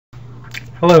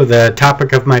Hello, the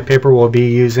topic of my paper will be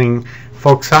using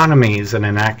folksonomies in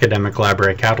an academic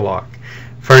library catalog.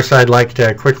 First, I'd like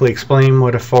to quickly explain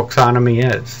what a folksonomy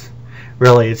is.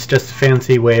 Really, it's just a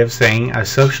fancy way of saying a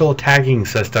social tagging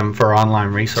system for online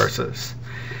resources.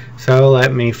 So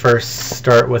let me first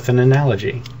start with an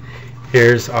analogy.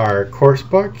 Here's our course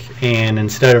book, and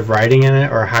instead of writing in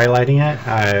it or highlighting it,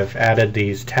 I've added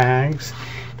these tags,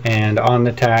 and on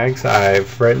the tags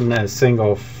I've written a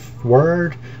single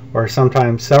word or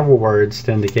sometimes several words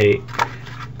to indicate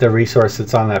the resource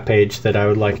that's on that page that I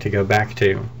would like to go back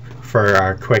to for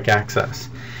our quick access.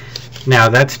 Now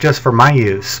that's just for my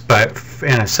use, but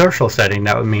in a social setting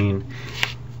that would mean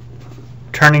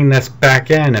turning this back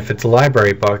in if it's a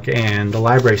library book and the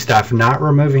library staff not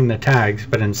removing the tags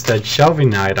but instead shelving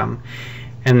the item,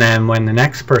 and then when the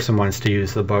next person wants to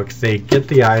use the book they get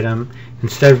the item.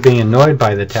 Instead of being annoyed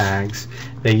by the tags,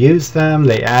 they use them,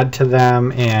 they add to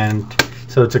them, and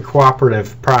so it's a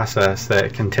cooperative process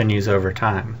that continues over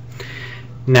time.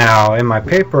 Now in my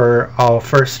paper I'll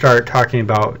first start talking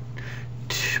about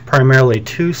primarily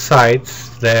two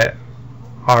sites that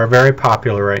are very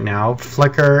popular right now,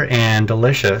 Flickr and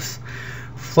Delicious.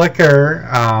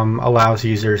 Flickr allows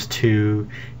users to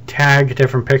tag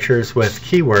different pictures with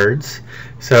keywords.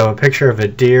 So a picture of a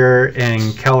deer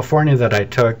in California that I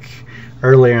took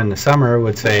earlier in the summer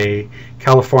would say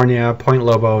California, Point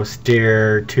Lobos,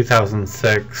 deer,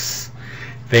 2006,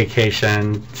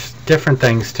 vacation, different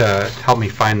things to help me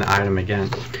find the item again.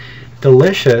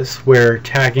 Delicious, we're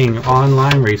tagging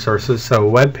online resources, so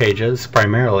web pages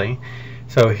primarily.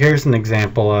 So here's an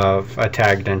example of a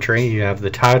tagged entry. You have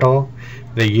the title,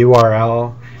 the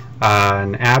URL,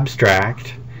 an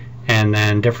abstract, and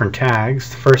then different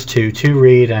tags. The first two, to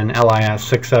read and LIS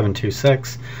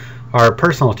 6726, are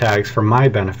personal tags for my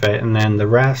benefit, and then the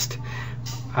rest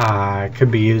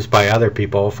could be used by other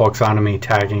people, Folksonomy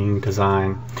tagging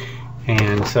design.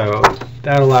 And so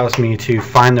that allows me to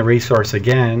find the resource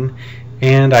again,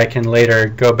 and I can later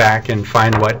go back and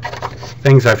find what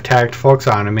things I've tagged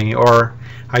Folksonomy, or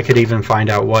I could even find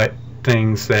out what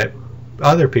things that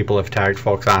other people have tagged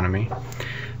Folksonomy.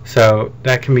 So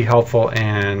that can be helpful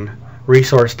in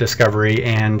resource discovery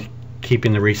and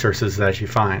keeping the resources that you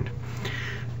find.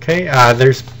 Okay,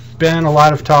 there's been a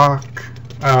lot of talk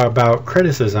about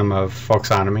criticism of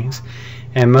folksonomies,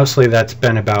 and mostly that's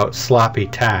been about sloppy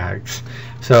tags.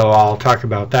 So I'll talk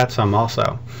about that some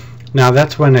also. Now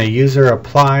that's when a user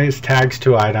applies tags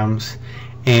to items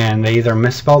and they either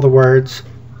misspell the words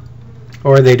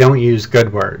or they don't use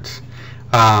good words.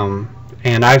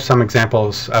 And I have some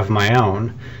examples of my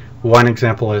own. One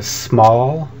example is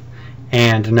small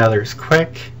and another is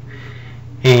quick.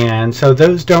 And so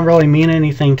those don't really mean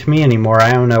anything to me anymore.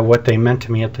 I don't know what they meant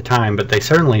to me at the time, but they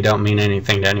certainly don't mean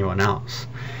anything to anyone else.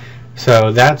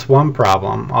 So that's one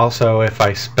problem. Also, if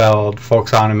I spelled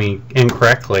folksonomy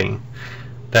incorrectly,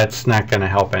 that's not going to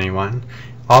help anyone.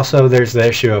 Also, there's the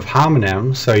issue of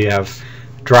homonyms. So you have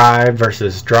drive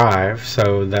versus drive.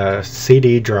 So the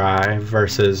CD drive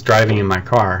versus driving in my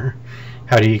car.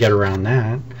 How do you get around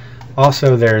that?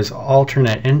 Also, there's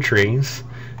alternate entries.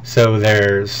 So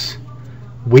there's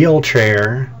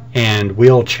wheelchair and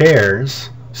wheelchairs,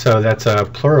 so that's a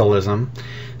pluralism.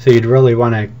 So you'd really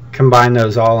want to combine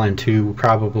those all into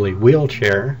probably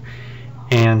wheelchair.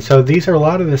 And so these are a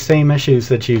lot of the same issues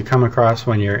that you come across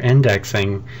when you're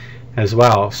indexing as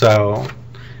well. So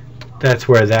that's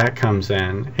where that comes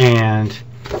in. And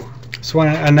so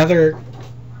another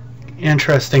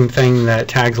interesting thing that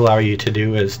tags allow you to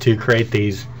do is to create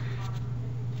these.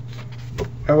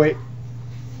 Oh wait.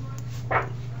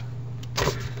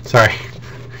 Sorry.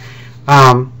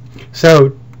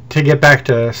 So to get back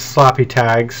to sloppy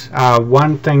tags,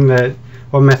 one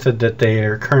method that they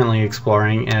are currently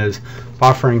exploring is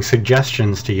offering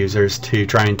suggestions to users to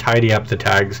try and tidy up the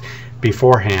tags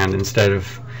beforehand instead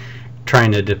of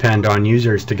trying to depend on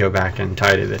users to go back and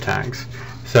tidy the tags.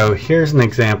 So here's an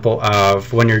example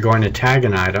of when you're going to tag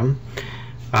an item.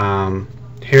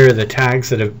 Here are the tags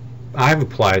that I've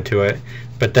applied to it,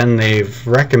 but then they've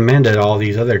recommended all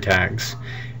these other tags.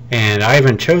 And I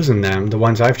haven't chosen them. The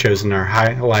ones I've chosen are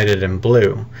highlighted in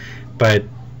blue. But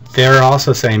they're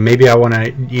also saying maybe I want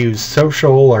to use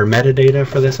social or metadata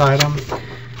for this item,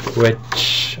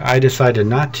 which I decided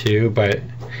not to, but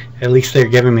at least they're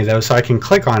giving me those, so I can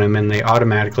click on them and they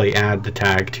automatically add the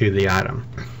tag to the item.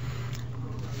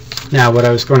 Now what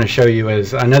I was going to show you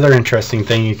is another interesting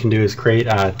thing you can do is create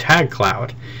a tag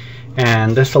cloud.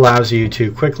 And this allows you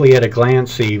to quickly at a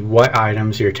glance see what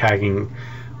items you're tagging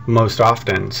most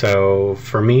often. So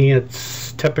for me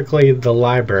it's typically the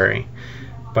library,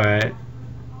 but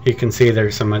you can see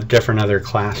there's some different other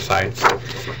class sites.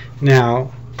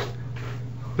 Now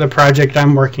the project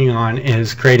I'm working on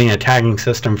is creating a tagging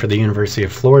system for the University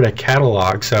of Florida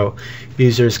catalog, so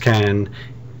users can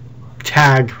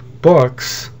tag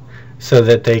books so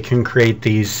that they can create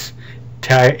these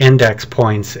index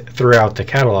points throughout the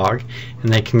catalog,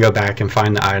 and they can go back and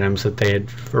find the items that they had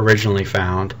originally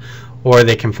found, or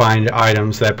they can find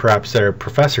items that perhaps their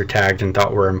professor tagged and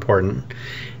thought were important,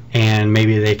 and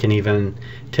maybe they can even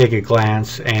take a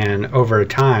glance and over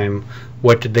time,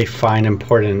 what did they find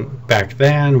important back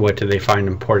then, what did they find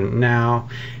important now,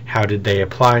 how did they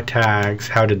apply tags,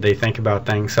 how did they think about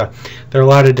things. So there are a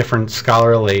lot of different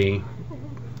scholarly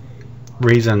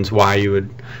reasons why you would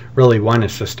really want a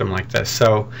system like this.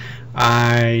 So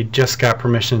I just got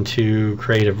permission to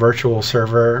create a virtual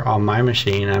server on my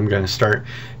machine. I'm going to start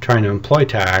trying to employ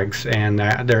tags, and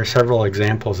there are several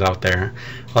examples out there,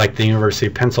 like the University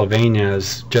of Pennsylvania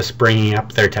is just bringing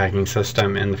up their tagging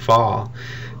system in the fall,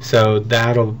 so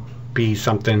that'll be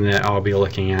something that I'll be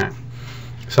looking at.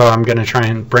 So I'm going to try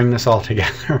and bring this all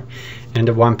together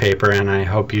into one paper, and I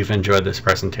hope you've enjoyed this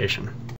presentation.